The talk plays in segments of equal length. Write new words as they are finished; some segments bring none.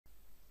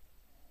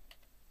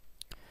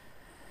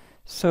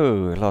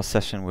So, last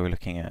session we were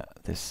looking at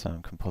this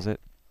composite,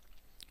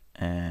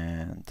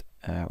 and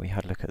we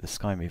had a look at the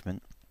sky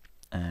movement,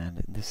 and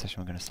in this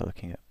session we're going to start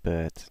looking at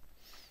birds,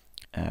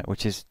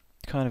 which is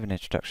kind of an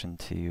introduction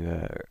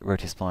to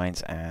rotor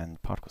splines and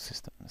particle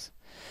systems.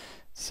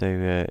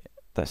 So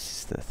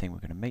that's the thing we're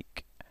going to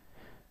make.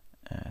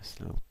 It's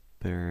a little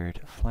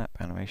bird flap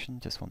animation,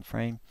 just one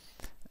frame,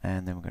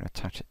 and then we're going to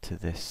attach it to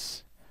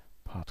this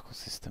particle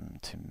system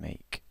to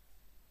make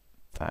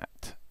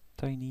that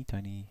tiny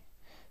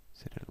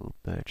little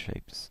bird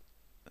shapes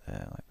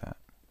like that.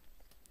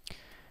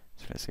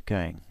 So let's get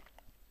going.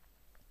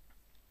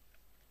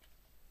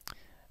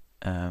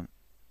 So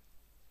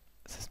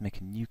let's make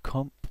a new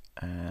comp,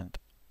 and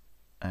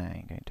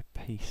I'm going to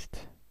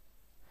paste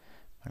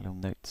my little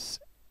notes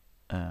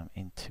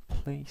into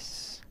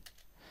place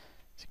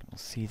so you can all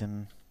see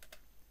them.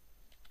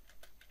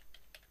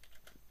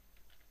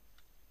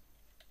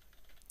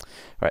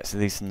 Right, so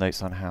these are some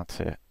notes on how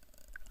to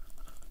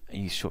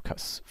use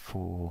shortcuts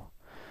for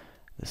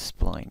the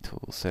spline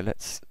tool. So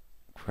let's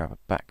grab a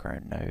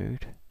background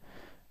node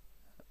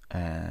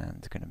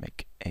and going to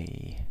make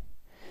a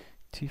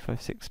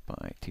 256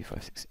 by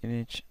 256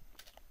 image,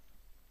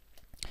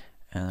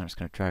 and I'm just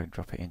going to drag and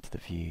drop it into the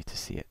view to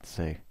see it.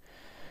 So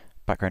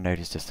background node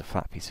is just a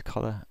flat piece of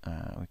colour.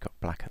 We've got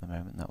black at the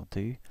moment, that'll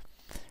do.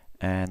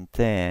 And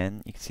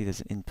then you can see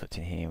there's an input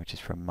in here which is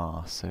for a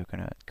mask, so we're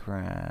going to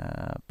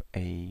grab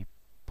a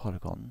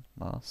polygon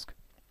mask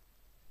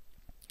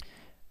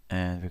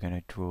and we're going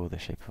to draw the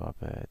shape of our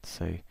bird.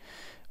 So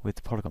with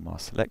the polygon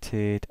mask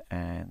selected,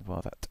 and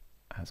while that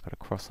has got a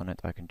cross on it,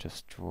 I can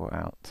just draw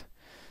out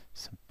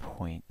some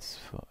points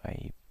for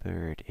a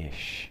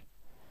bird-ish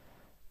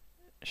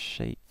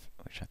shape,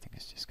 which I think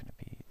is just going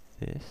to be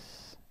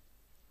this,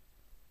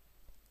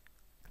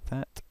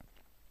 that,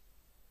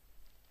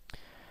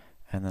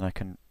 and then I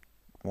can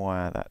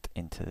wire that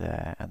into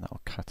there, and that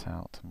will cut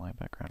out my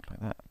background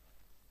like that.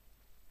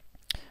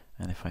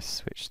 And if I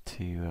switch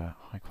to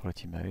high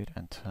quality mode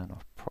and turn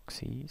off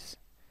proxies,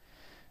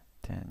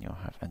 then you'll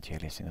have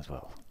anti-aliasing as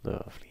well.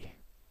 Lovely.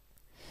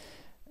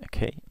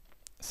 Okay,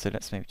 so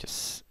let's maybe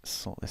just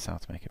sort this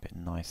out to make it a bit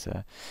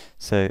nicer.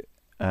 So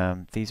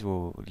these are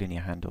all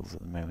linear handles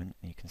at the moment.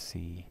 You can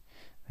see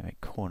they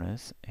make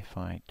corners. If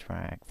I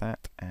drag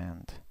that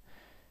and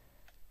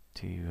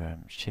do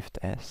Shift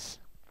S,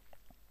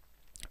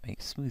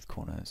 make smooth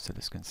corners. So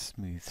let's go and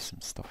smooth some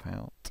stuff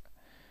out.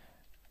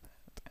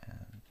 That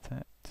and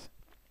that.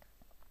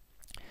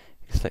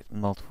 You can select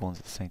multiple ones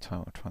at the same time.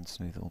 I'll try and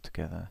smooth it all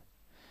together.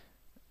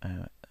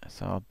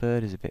 So our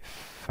bird is a bit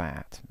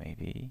fat,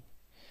 maybe.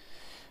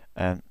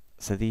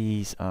 So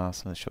these are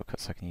some of the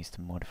shortcuts I can use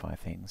to modify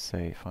things. So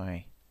if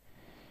I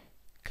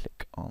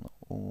click on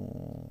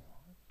all,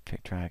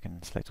 click drag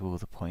and select all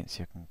the points,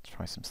 you can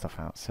try some stuff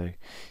out. So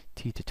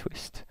T to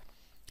twist,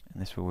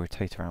 and this will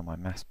rotate around my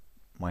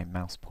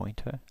mouse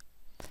pointer.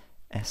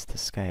 S to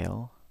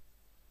scale,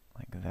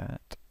 like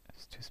that.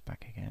 Let's twist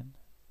back again.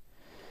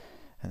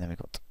 And then we've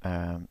got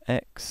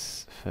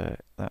X for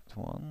that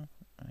one.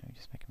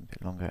 Just make them a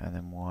bit longer, and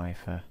then Y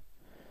for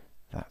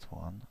that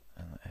one.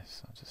 And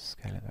S, I'll just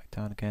scale it back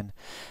down again.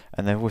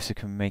 And then also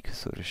can make a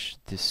sort of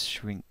this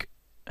shrink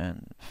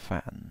and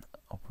fatten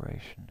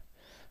operation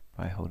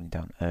by holding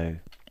down O.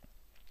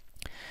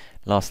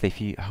 Lastly,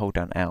 if you hold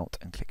down Alt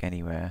and click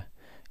anywhere,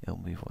 it'll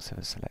move what's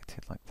ever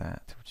selected like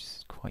that, which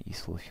is quite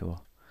useful if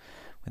you're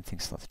when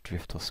things start to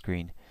drift off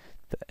screen.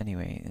 But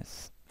anyway,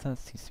 that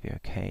seems to be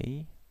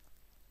okay.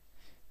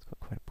 It's got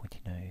quite a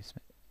pointy nose.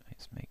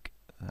 Let's make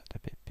that a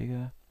bit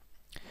bigger.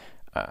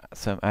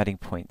 So I'm adding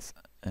points,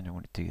 and I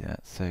want to do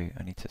that. So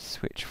I need to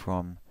switch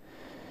from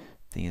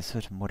the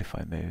insert and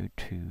modify mode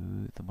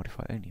to the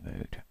modify only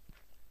mode.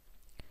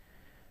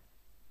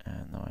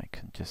 And now I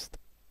can just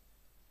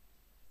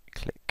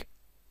click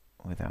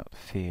without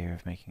fear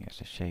of making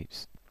extra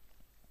shapes.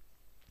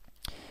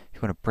 If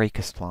you want to break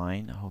a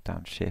spline, hold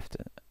down Shift.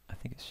 I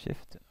think it's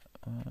Shift,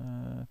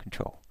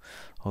 Control.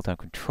 Hold down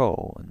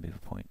Control and move a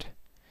point.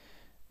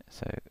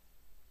 So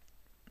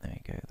there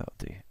you go, that'll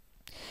do.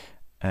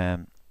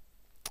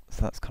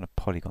 So that's kind of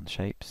polygon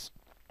shapes.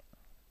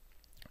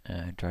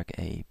 Drag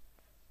a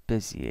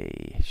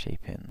Bezier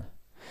shape in.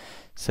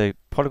 So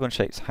polygon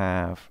shapes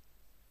have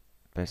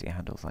Bezier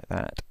handles like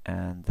that,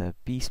 and the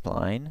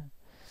B-spline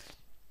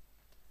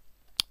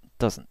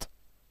doesn't.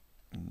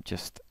 You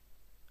just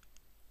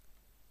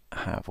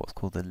have what's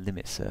called the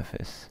limit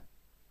surface.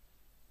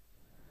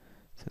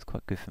 So it's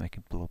quite good for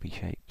making blobby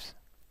shapes.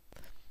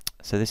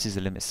 So this is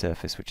the limit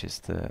surface, which is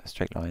the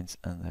straight lines,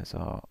 and those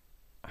are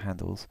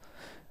handles.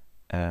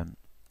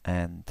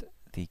 And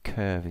the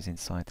curve is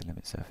inside the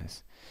limit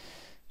surface.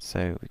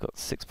 So we've got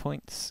 6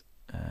 points.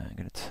 I'm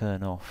going to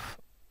turn off,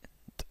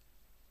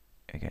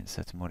 and again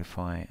set to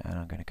modify, and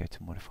I'm going to go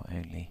to modify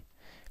only,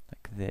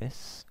 like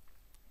this.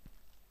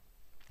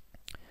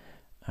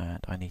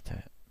 And I need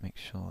to make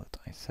sure that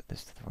I set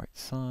this to the right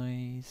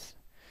size.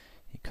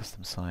 A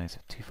custom size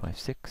of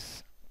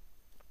 256.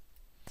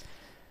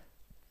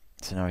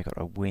 So now I've got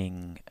a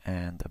wing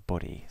and a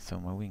body. So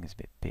my wing is a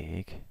bit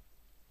big.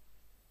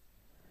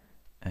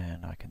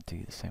 And I can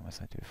do the same as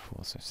I did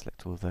before, so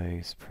select all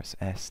those, press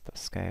S, the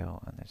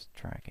scale, and just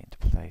drag it into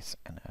place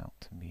and out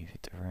to move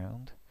it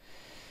around.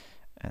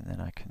 And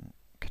then I can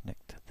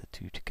connect the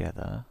two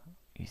together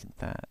using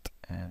that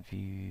and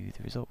view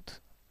the result.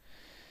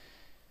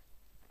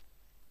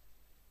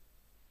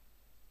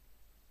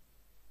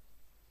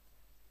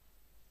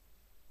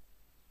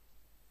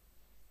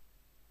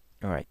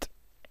 Alright,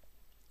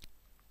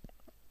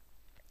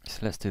 so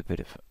let's do a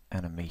bit of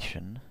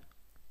animation.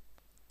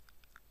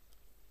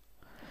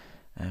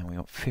 And we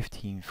got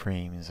 15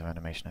 frames of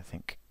animation, I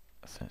think.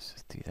 So let's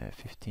just do that,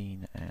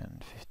 15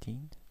 and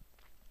 15.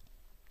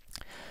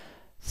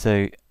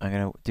 So I'm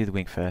going to do the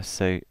wing first.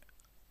 So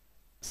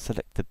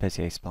select the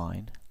Bezier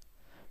spline,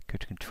 go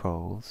to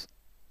Controls,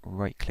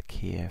 right click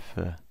here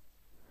for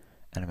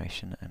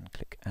animation and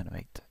click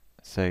Animate.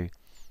 So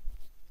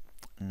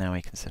now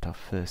we can set our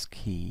first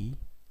key.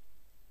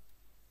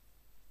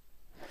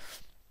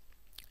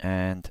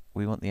 And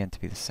we want the end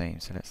to be the same,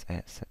 so let's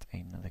set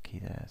another key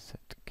there,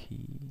 set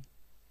key.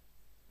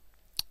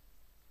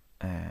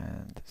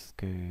 And let's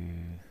go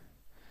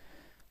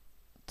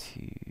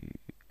to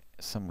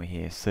somewhere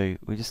here. So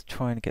we're just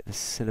trying to get the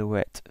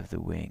silhouette of the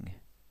wing.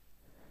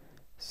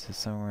 So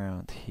somewhere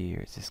around here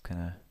it's just going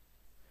to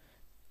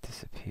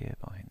disappear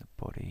behind the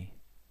body.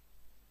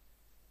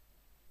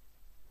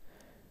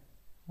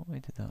 Why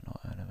did that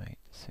not animate?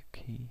 Set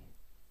key.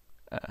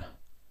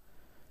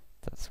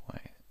 That's why.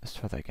 Let's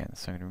try that again.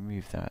 So I'm going to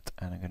remove that,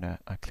 and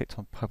I clicked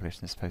on publish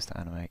and it's supposed to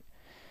animate.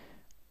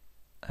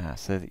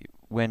 So that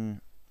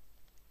when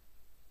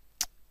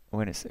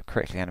it's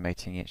correctly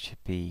animating, it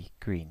should be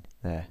green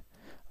there,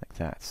 like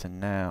that. So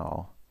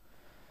now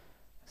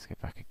let's go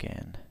back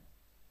again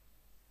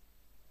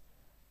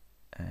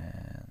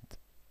and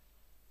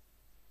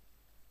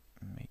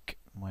make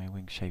my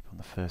wing shape on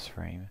the first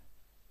frame.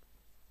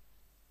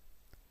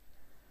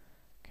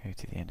 Go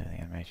to the end of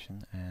the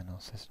animation and I'll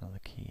set another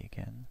key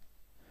again.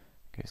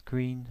 Goes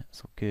green, that's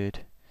all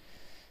good.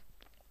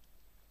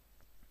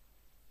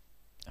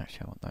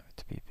 Actually I want that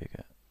to be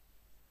bigger,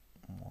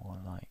 more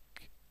like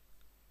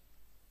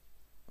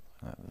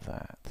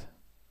that.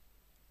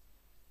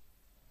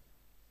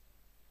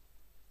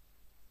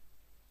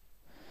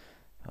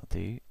 That'll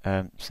do.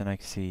 So now I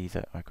can see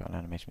that I've got an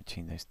animation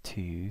between those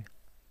two,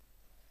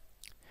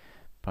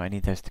 but I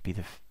need those to be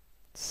the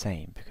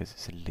same because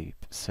it's a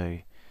loop. So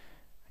I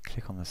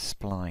click on the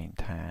spline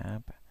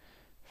tab,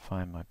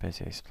 find my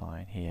Bezier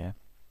spline here,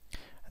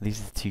 and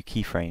these are the two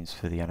keyframes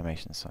for the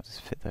animation, so I'll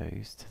just fit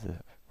those to the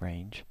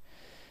range.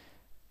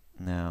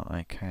 Now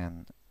I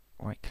can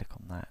right click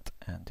on that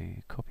and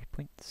do copy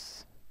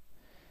points,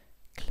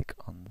 click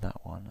on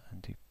that one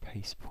and do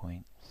paste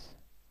points,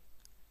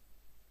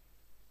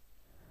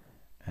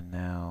 and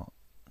now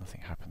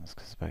nothing happens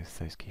because both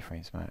those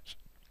keyframes match.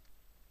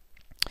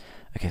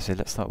 Okay, so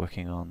let's start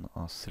working on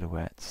our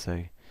silhouette.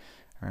 So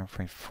around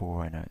frame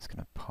 4 I know it's going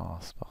to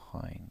pass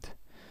behind,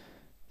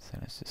 so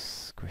let's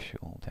just squish it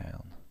all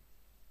down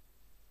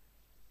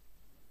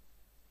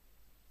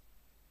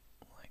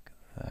like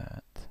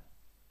that.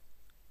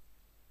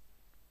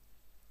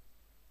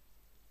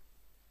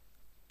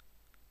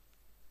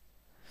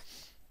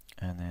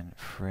 And then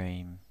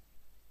frame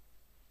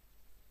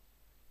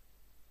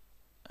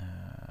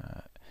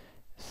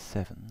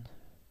 7,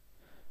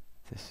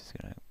 this is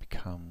going to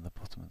become the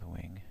bottom of the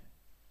wing.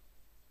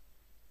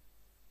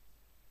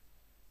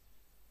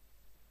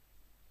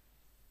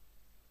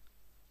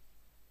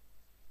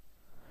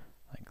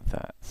 Like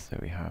that, so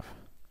we have,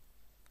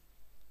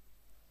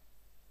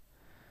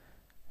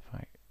 if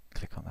I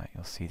click on that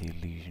you'll see the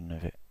illusion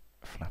of it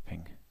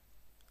flapping.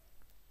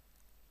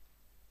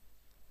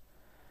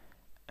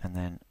 And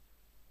then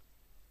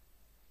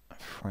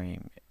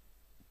frame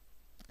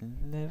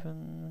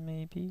 11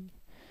 maybe,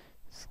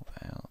 sort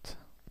that out.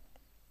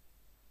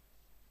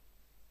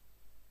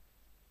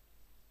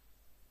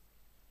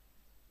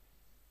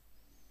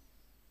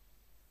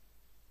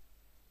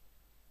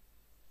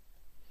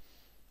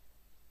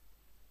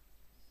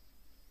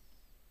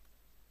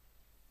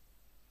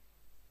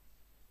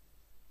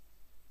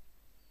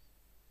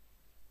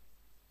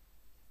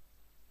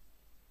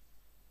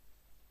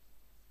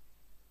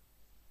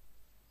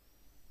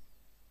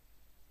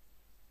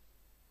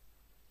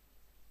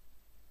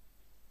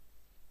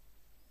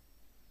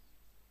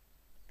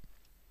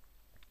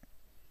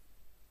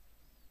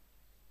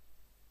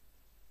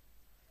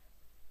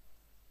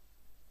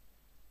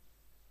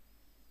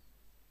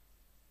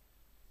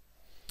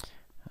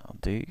 That'll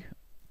do.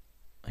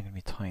 I'm going to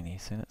be tiny,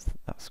 so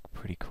that's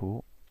pretty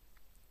cool.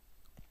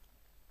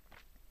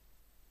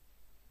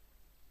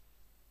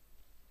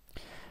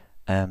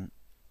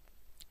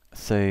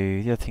 So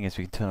the other thing is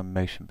we can turn on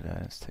motion blur.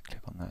 Let's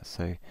click on that.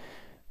 So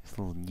this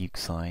little nuke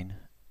sign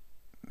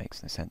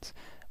makes no sense.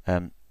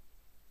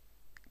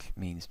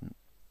 Means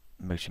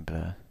motion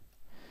blur,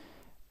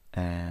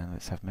 and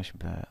let's have motion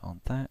blur on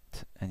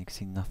that, and you can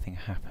see nothing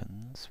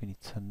happens. We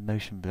need to turn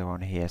motion blur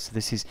on here. So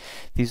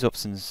these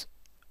options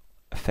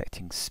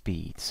affecting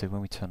speed. So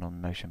when we turn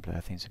on motion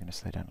blur, things are going to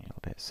slow down a little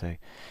bit. So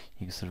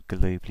you can sort of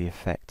globally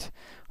affect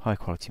high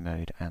quality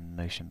mode and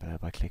motion blur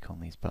by clicking on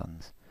these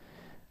buttons.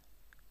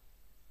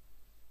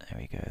 There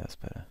we go, that's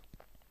better.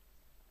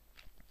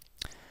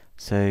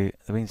 So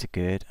the wings are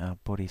good, our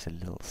body's a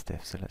little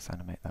stiff, so let's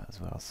animate that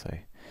as well. So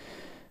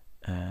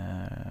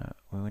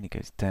when it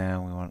goes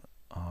down, we want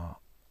our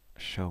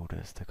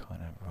shoulders to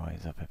kind of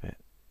rise up a bit.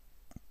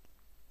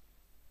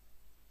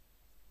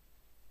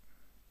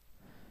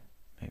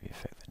 Maybe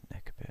affect the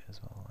neck a bit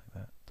as well, like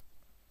that.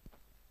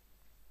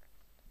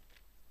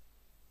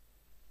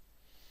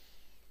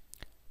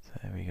 So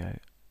there we go.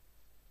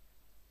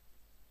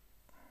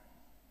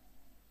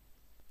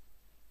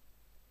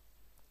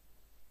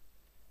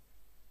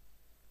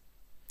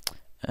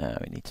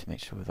 We need to make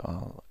sure that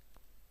our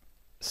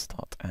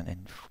start and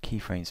end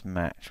keyframes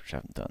match, which I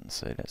haven't done.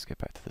 So let's go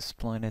back to the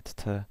spline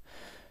editor.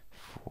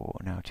 For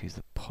now, choose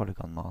the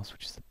polygon mask,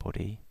 which is the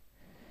body,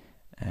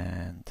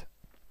 and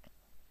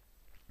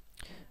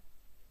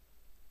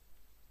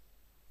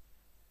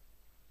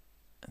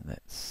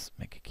let's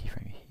make a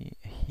keyframe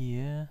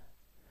here,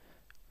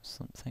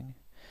 something,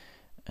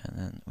 and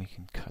then we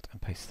can cut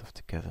and paste stuff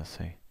together.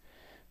 So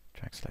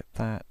drag select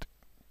that,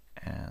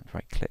 and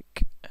right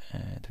click,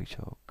 and we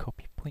shall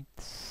copy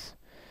points.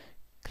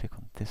 Click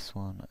on this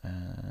one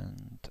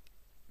and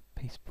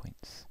paste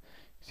points.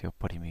 So your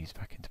body moves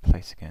back into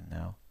place again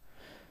now.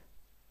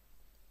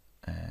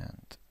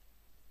 And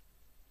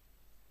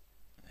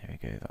there we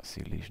go, that's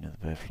the illusion of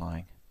the bird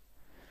flying.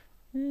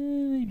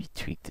 Maybe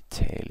tweak the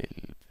tail a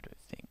little bit,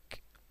 I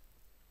think.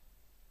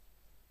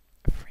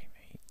 Frame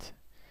 8.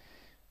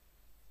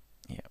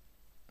 Yeah,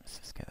 let's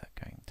just get that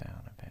going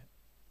down a bit.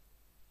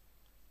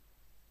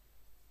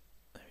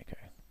 There we go.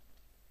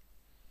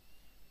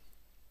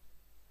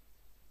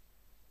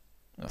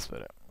 That's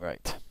better,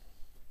 right.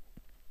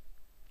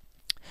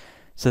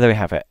 So there we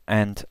have it,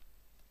 and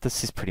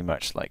this is pretty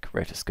much like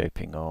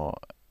rotoscoping, or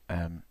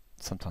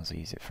sometimes I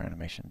use it for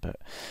animation, but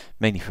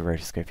mainly for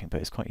rotoscoping, but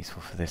it's quite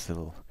useful for this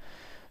little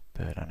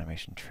bird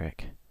animation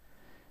trick.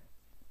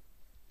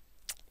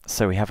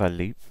 So we have our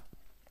loop.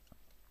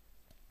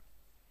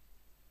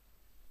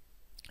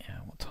 Yeah,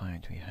 what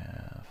time do we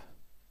have?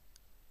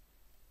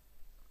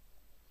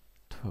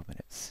 12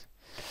 minutes.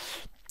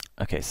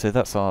 Okay, so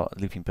that's our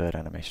looping bird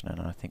animation, and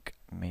I think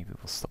maybe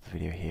we'll stop the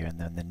video here, and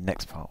then the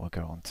next part we'll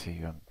go on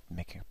to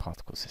making a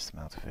particle system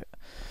out of it.